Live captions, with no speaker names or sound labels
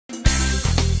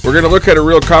We're going to look at a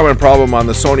real common problem on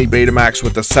the Sony Betamax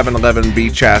with the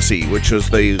 711B chassis, which was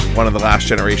one of the last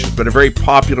generations, but a very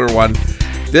popular one.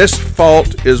 This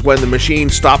fault is when the machine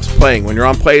stops playing. When you're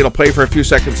on play, it'll play for a few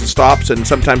seconds and stops, and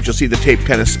sometimes you'll see the tape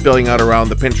kind of spilling out around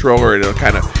the pinch roller, and it'll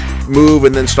kind of move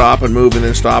and then stop and move and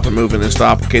then stop and move and then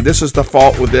stop. Okay, this is the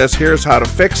fault with this. Here's how to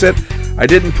fix it. I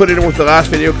didn't put it in with the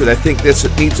last video because I think this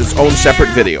needs its own separate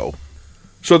video.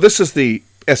 So this is the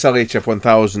SLHF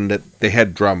 1000 that the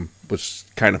head drum was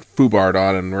kind of foobarred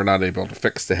on, and we're not able to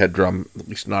fix the head drum, at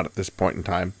least not at this point in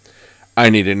time. I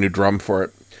need a new drum for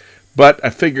it. But I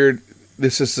figured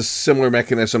this is a similar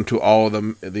mechanism to all of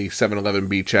them, the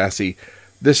 711B chassis.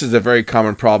 This is a very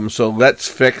common problem, so let's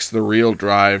fix the real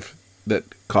drive that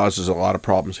causes a lot of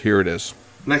problems. Here it is.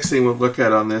 Next thing we'll look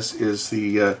at on this is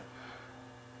the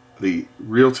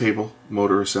reel table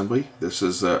motor assembly. This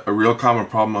is a real common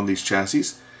problem on these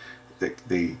chassis.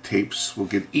 The tapes will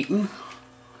get eaten,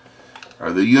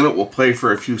 or the unit will play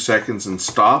for a few seconds and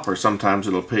stop, or sometimes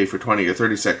it'll play for 20 or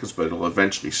 30 seconds, but it'll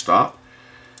eventually stop.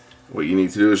 What you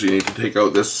need to do is you need to take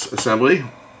out this assembly.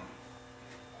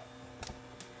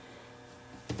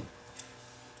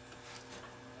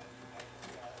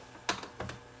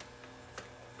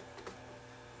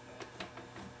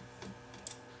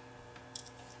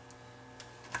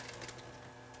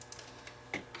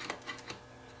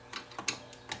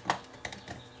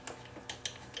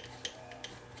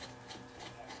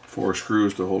 Four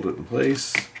screws to hold it in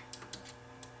place.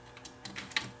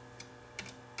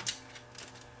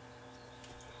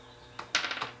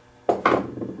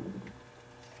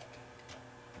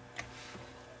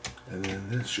 And then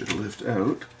this should lift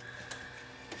out.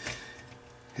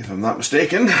 If I'm not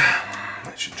mistaken,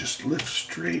 that should just lift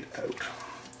straight out.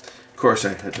 Of course,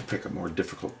 I had to pick a more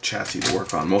difficult chassis to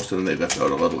work on. Most of them they lift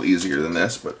out a little easier than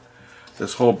this, but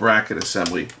this whole bracket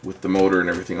assembly with the motor and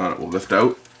everything on it will lift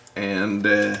out. And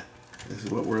this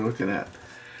is what we're looking at.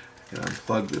 I can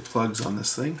unplug the plugs on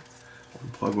this thing.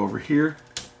 Unplug over here.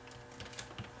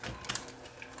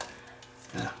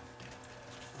 Yeah,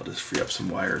 I'll just free up some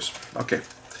wires. Okay.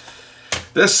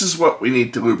 This is what we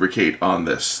need to lubricate on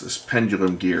this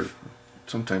pendulum gear.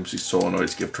 Sometimes these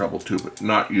solenoids give trouble too, but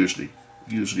not usually.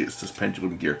 Usually it's this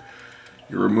pendulum gear.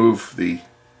 You remove the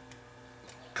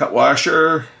cut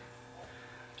washer.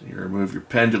 You remove your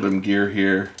pendulum gear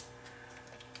here.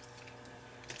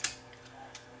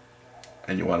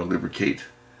 And you want to lubricate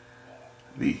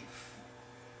the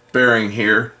bearing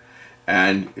here,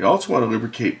 and you also want to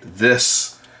lubricate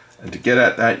this. And to get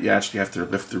at that, you actually have to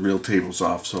lift the reel tables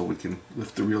off. So we can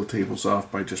lift the reel tables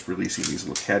off by just releasing these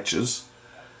little catches.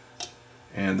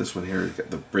 And this one here has got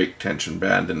the brake tension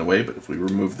band in the way, but if we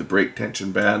remove the brake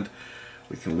tension band,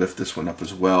 we can lift this one up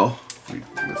as well. If we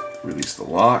release the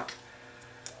lock,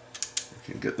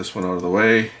 we can get this one out of the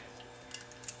way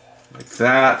like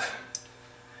that.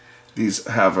 These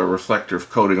have a reflective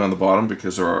coating on the bottom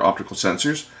because there are optical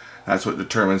sensors. That's what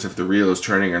determines if the reel is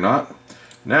turning or not.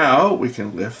 Now we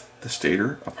can lift the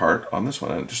stator apart on this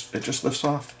one, and it just lifts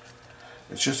off.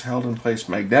 It's just held in place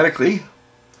magnetically.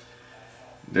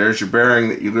 There's your bearing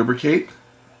that you lubricate,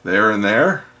 there and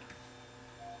there.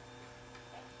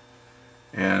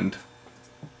 And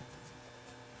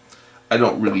I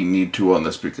don't really need to on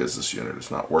this because this unit is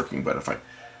not working, but if I,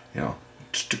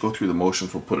 just to go through the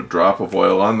motions, we'll put a drop of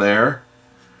oil on there.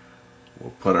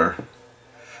 We'll put our,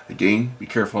 again, be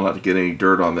careful not to get any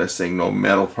dirt on this thing, no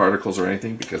metal particles or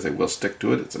anything, because they will stick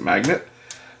to it. It's a magnet.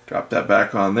 Drop that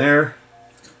back on there.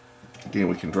 Again,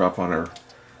 we can drop on our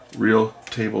reel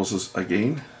tables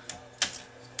again.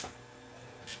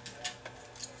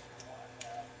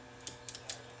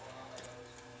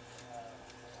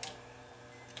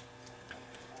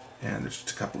 And there's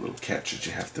just a couple little catches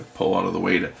you have to pull out of the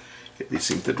way to get these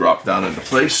things to drop down into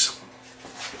place.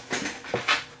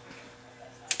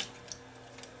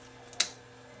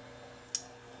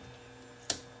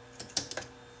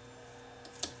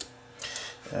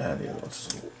 And the other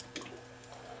one's,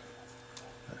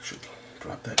 that should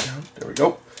drop that down. There we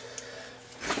go.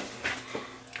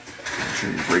 Make sure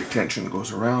your brake tension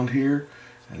goes around here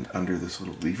and under this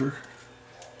little lever,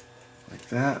 like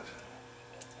that.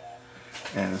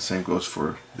 And the same goes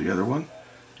for the other one.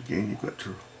 Again, you've got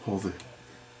to pull the,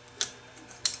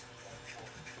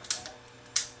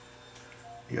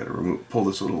 you got to pull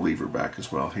this little lever back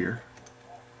as well here.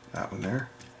 That one there.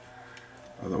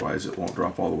 Otherwise it won't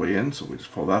drop all the way in, so we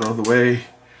just pull that out of the way,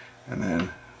 and then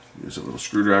use a little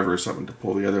screwdriver or something to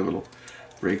pull the other little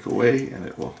brake away, and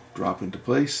it will drop into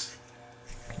place.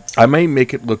 I may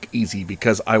make it look easy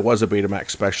because I was a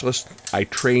Betamax specialist. I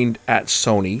trained at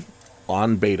Sony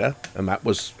on Beta, and that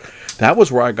was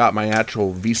where I got my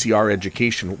actual VCR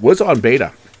education, was on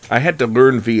Beta. I had to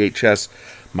learn VHS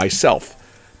myself,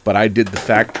 but I did the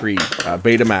factory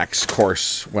Betamax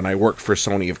course when I worked for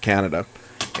Sony of Canada,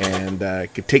 and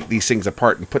could take these things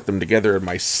apart and put them together in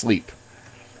my sleep.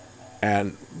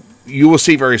 And you will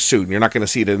see very soon. You're not going to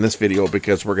see it in this video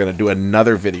because we're going to do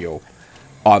another video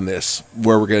on this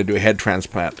where we're going to do a head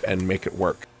transplant and make it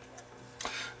work.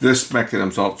 This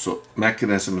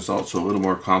mechanism is also a little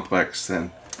more complex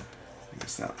than, I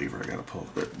guess that lever I got to pull,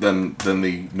 but than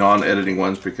the non-editing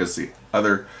ones, because the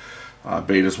other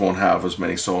betas won't have as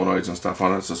many solenoids and stuff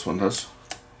on it as this one does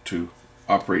to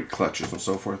operate clutches and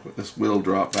so forth. But this will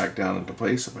drop back down into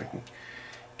place if I can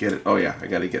get it. Oh yeah, I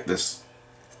got to get this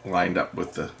lined up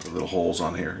with the little holes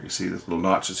on here. You see the little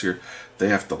notches here? They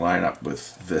have to line up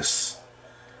with this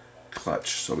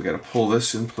clutch. So we got to pull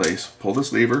this in place, pull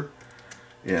this lever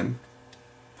in,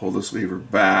 pull this lever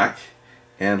back,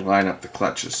 and line up the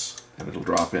clutches, and it'll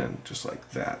drop in just like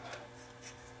that.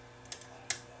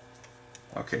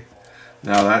 Okay,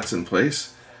 now that's in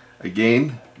place.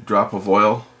 Again, drop of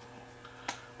oil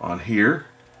on here.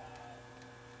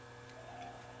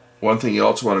 One thing you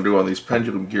also want to do on these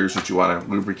pendulum gears is you want to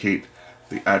lubricate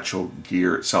the actual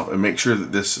gear itself and make sure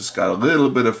that this has got a little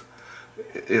bit of,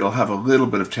 it'll have a little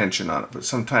bit of tension on it, but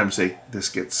sometimes this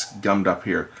gets gummed up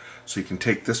here. So you can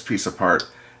take this piece apart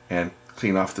and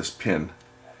clean off this pin,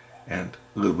 and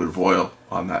a little bit of oil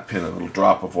on that pin, a little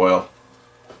drop of oil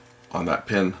on that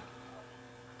pin.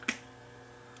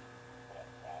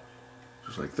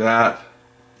 Just like that.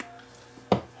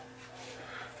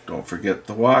 Don't forget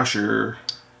the washer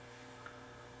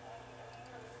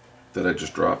that I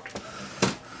just dropped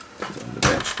on the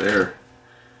bench there.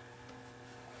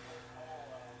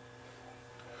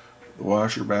 Put the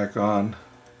washer back on.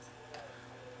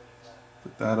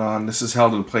 Put that on. This is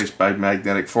held in place by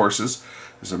magnetic forces.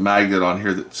 There's a magnet on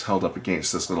here that's held up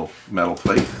against this little metal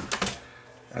plate.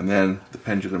 And then the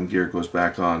pendulum gear goes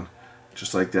back on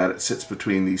just like that. It sits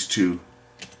between these two.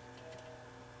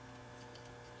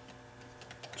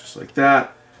 Just like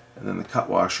that. And then the cut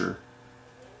washer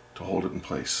to hold it in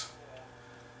place.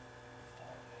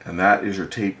 And that is your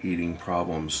tape eating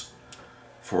problems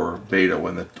for Beta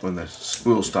when the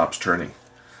spool stops turning.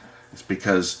 It's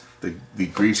because the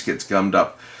grease gets gummed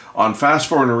up. On fast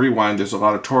forward and rewind, there's a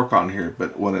lot of torque on here,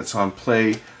 but when it's on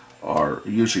play, or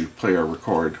usually play or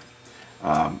record,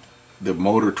 the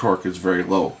motor torque is very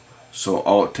low. So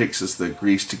all it takes is the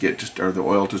grease to get or the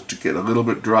oil just to get a little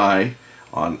bit dry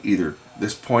on either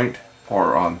this point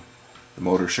or on the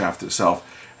motor shaft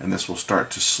itself, and this will start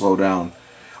to slow down.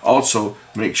 Also,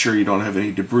 make sure you don't have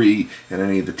any debris in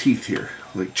any of the teeth here.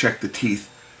 Like, check the teeth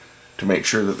to make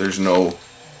sure that there's no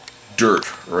dirt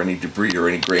or any debris or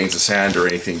any grains of sand or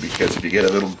anything, because if you get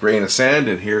a little grain of sand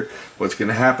in here, what's going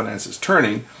to happen as it's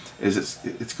turning is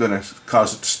it's going to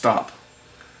cause it to stop.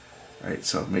 Right?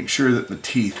 So make sure that the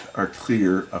teeth are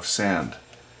clear of sand,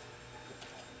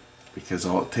 because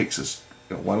all it takes is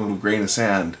one little grain of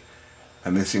sand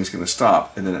and this thing's going to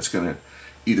stop, and then it's going to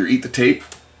either eat the tape.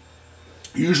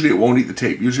 Usually it won't eat the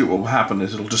tape. Usually what will happen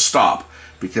is it'll just stop,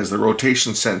 because the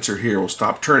rotation sensor here will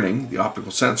stop turning. The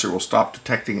optical sensor will stop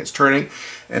detecting it's turning,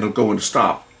 and it'll go into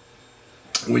stop.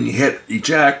 When you hit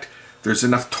eject, there's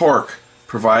enough torque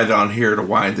provided on here to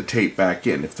wind the tape back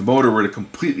in. If the motor were to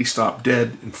completely stop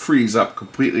dead and freeze up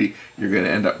completely, you're going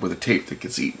to end up with a tape that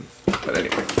gets eaten. But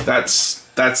anyway, that's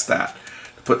that.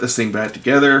 To put this thing back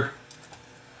together,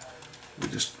 we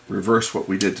just reverse what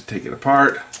we did to take it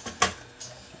apart.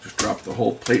 Just drop the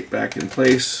whole plate back in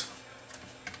place.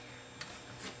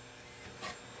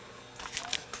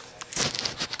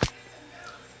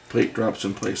 Plate drops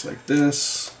in place like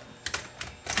this,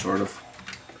 sort of.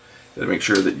 Gotta make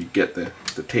sure that you get the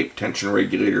tape tension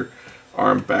regulator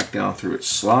arm back down through its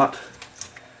slot,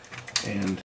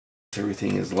 and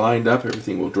everything is lined up.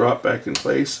 Everything will drop back in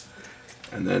place,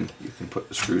 and then you can put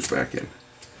the screws back in.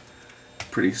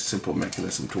 Pretty simple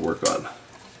mechanism to work on.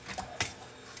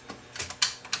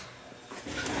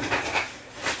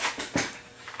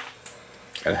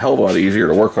 And a hell of a lot easier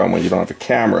to work on when you don't have a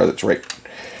camera that's right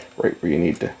where you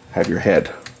need to have your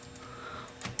head.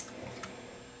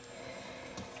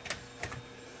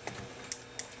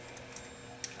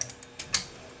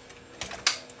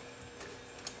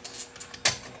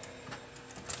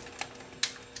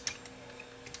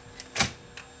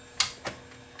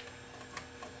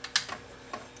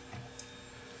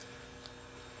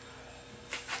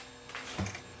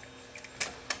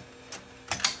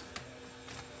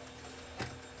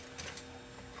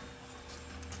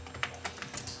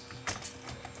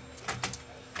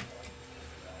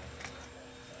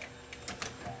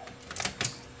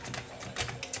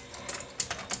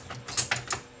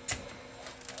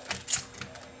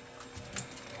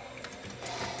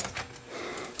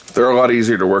 They're a lot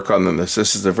easier to work on than this.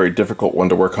 This is a very difficult one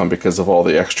to work on because of all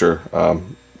the extra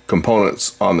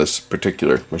components on this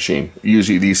particular machine.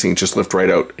 Usually these things just lift right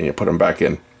out and you put them back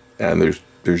in, and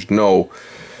there's no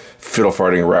fiddle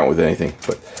farting around with anything.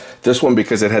 But this one,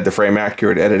 because it had the frame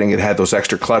accurate editing, it had those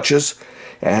extra clutches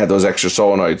and had those extra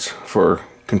solenoids for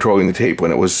controlling the tape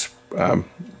when it was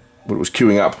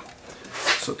queuing up.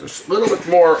 So there's a little bit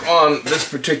more on this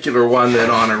particular one than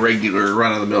on a regular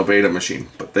run-of-the-mill Beta machine,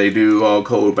 but they do all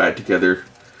go back together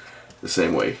the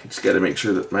same way. Just got to make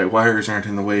sure that my wires aren't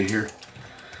in the way here.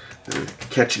 They're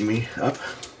catching me up.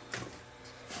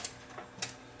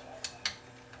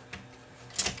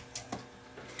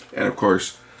 And of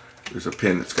course, there's a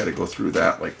pin that's got to go through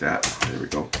that like that. There we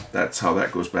go. That's how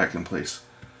that goes back in place.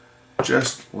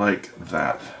 Just like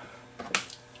that.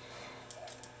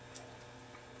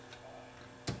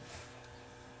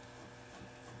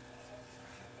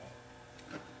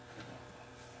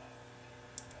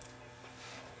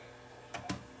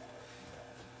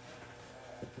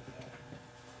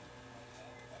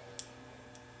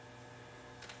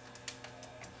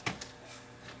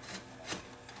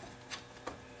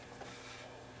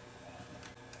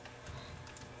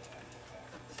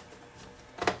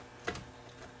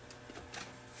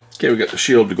 Okay, we got the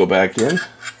shield to go back in.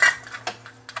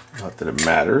 Not that it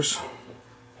matters,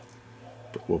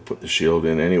 but we'll put the shield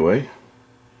in anyway.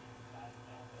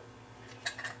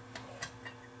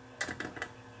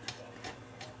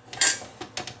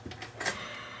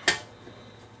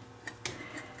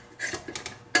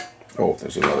 Oh,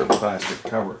 there's another plastic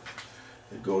cover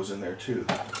that goes in there too.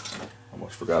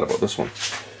 Almost forgot about this one.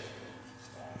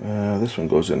 This one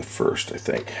goes in first, I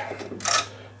think.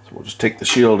 So we'll just take the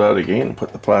shield out again and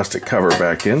put the plastic cover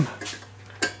back in.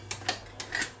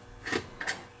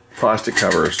 Plastic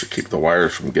cover is to keep the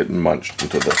wires from getting munched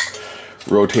into the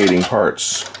rotating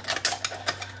parts.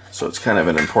 So it's kind of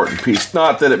an important piece.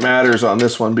 Not that it matters on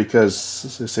this one, because,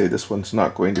 as I say, this one's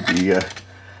not going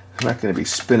to be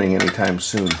spinning anytime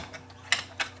soon.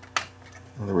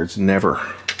 In other words, never.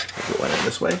 If it went in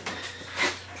this way.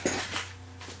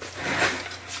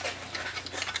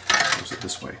 Goes it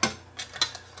this way.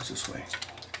 Goes this way.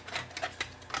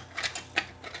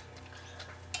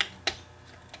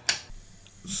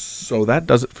 So that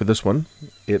does it for this one.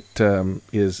 It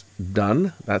is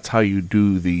done. That's how you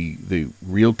do the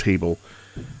reel table,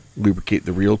 lubricate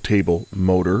the reel table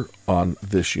motor on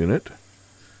this unit.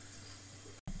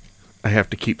 I have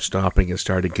to keep stopping and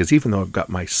starting, because even though I've got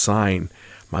my sign,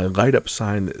 my light up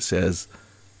sign that says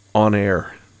on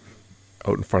air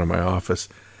out in front of my office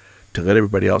to let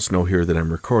everybody else know here that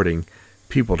I'm recording,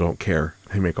 people don't care.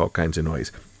 They make all kinds of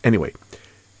noise. Anyway,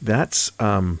 that's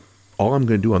all I'm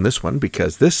going to do on this one,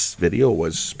 because this video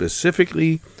was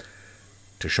specifically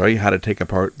to show you how to take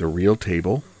apart the reel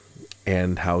table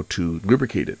and how to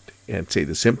lubricate it. And say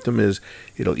the symptom is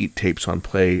it'll eat tapes on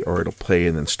play, or it'll play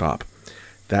and then stop.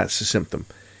 That's the symptom.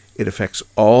 It affects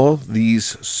all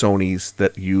these Sonys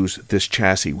that use this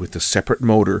chassis with the separate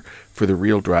motor for the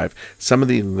reel drive. Some of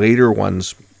the later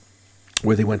ones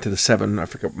where they went to the I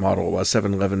forget what model it was,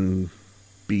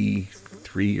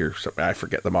 711B3 or something, I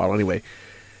forget the model anyway.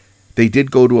 They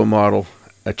did go to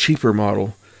a cheaper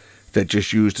model that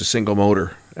just used a single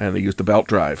motor, and they used the belt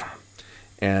drive.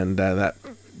 And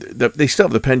they still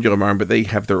have the pendulum arm, but they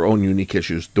have their own unique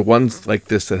issues. The ones like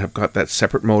this that have got that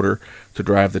separate motor to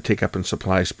drive the take-up and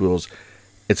supply spools,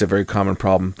 it's a very common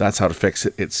problem. That's how to fix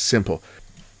it. It's simple.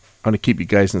 I'm going to keep you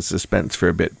guys in suspense for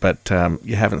a bit, but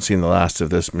you haven't seen the last of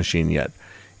this machine yet.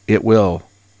 It will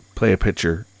play a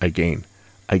picture again.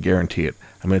 I guarantee it.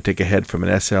 I'm going to take a head from an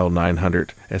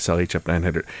SL900, SLHF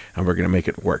 900, and we're going to make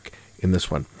it work in this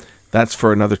one. That's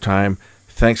for another time.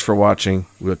 Thanks for watching.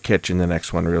 We'll catch you in the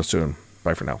next one real soon.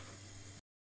 Bye for now.